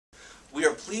We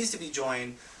are pleased to be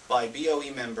joined by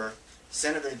BOE member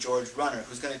Senator George Runner,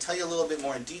 who's going to tell you a little bit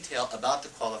more in detail about the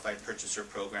Qualified Purchaser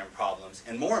Program problems,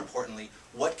 and more importantly,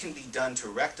 what can be done to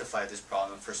rectify this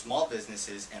problem for small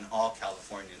businesses and all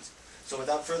Californians. So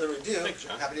without further ado,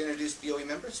 I'm happy to introduce BOE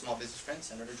member, small business friend,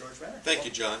 Senator George Runner. Thank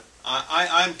you, John.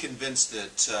 I'm convinced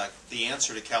that the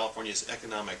answer to California's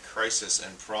economic crisis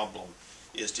and problem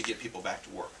is to get people back to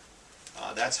work.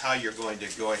 That's how you're going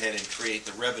to go ahead and create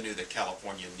the revenue that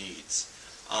California needs.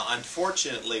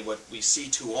 Unfortunately, what we see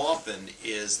too often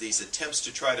is these attempts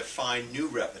to try to find new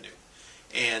revenue.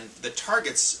 And the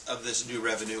targets of this new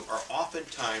revenue are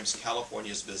oftentimes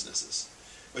California's businesses,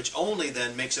 which only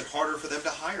then makes it harder for them to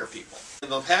hire people. In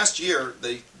the past year,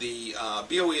 the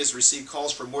BOE has received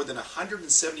calls for more than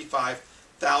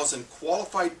 175,000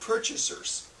 qualified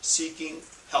purchasers seeking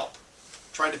help,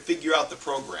 trying to figure out the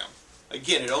program.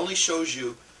 Again, it only shows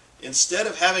you, instead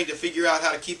of having to figure out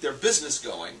how to keep their business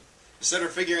going, instead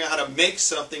of figuring out how to make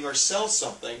something or sell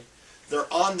something, they're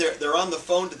on the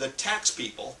phone to the tax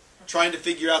people trying to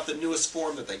figure out the newest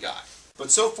form that they got.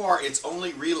 But so far, it's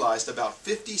only realized about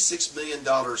 $56 million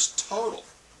total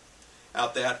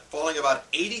out that, falling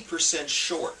about 80%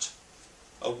 short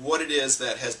of what it is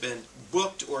that has been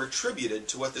booked or attributed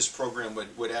to what this program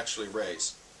would actually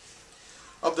raise.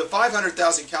 Of the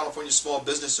 500,000 California small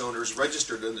business owners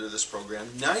registered under this program,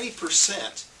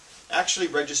 90% actually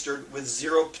registered with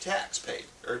zero tax paid,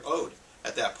 or owed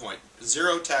at that point.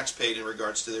 Zero tax paid in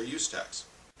regards to their use tax.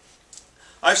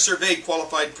 I've surveyed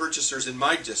qualified purchasers in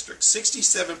my district.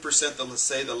 67%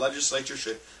 say the legislature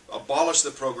should abolish the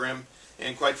program,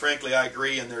 and quite frankly I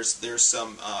agree, and there's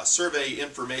some survey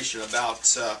information about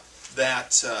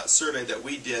that survey that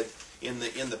we did in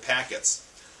the packets.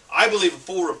 I believe a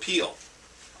full repeal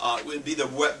would be the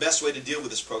best way to deal with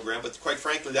this program, but quite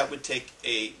frankly that would take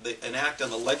an act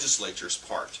on the legislature's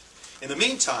part. In the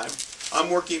meantime, I'm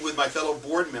working with my fellow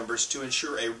board members to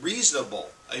ensure a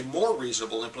more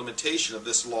reasonable implementation of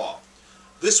this law.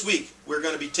 This week we're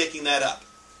going to be taking that up,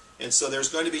 and so there's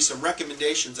going to be some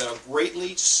recommendations that will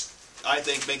greatly, I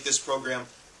think, make this program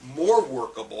more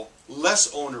workable,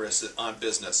 less onerous on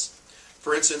business.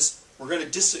 For instance, we're going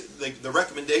to the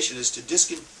recommendation is to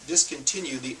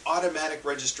discontinue the automatic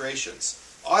registrations,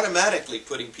 automatically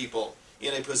putting people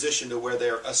in a position to where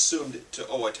they're assumed to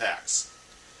owe a tax.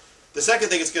 The second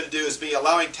thing it's going to do is be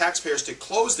allowing taxpayers to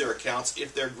close their accounts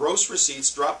if their gross receipts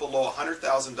drop below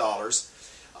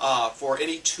 $100,000 for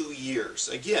any 2 years.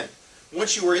 Again,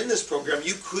 once you were in this program,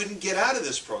 you couldn't get out of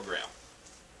this program.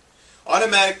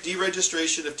 Automatic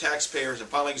deregistration of taxpayers and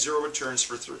filing zero returns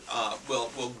for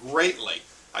will greatly,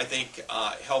 I think,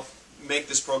 help make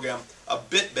this program a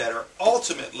bit better.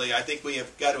 Ultimately, I think we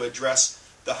have got to address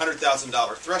the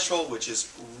 $100,000 threshold, which is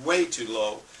way too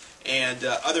low, and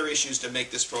other issues to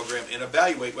make this program, and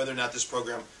evaluate whether or not this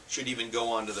program should even go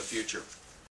on to the future.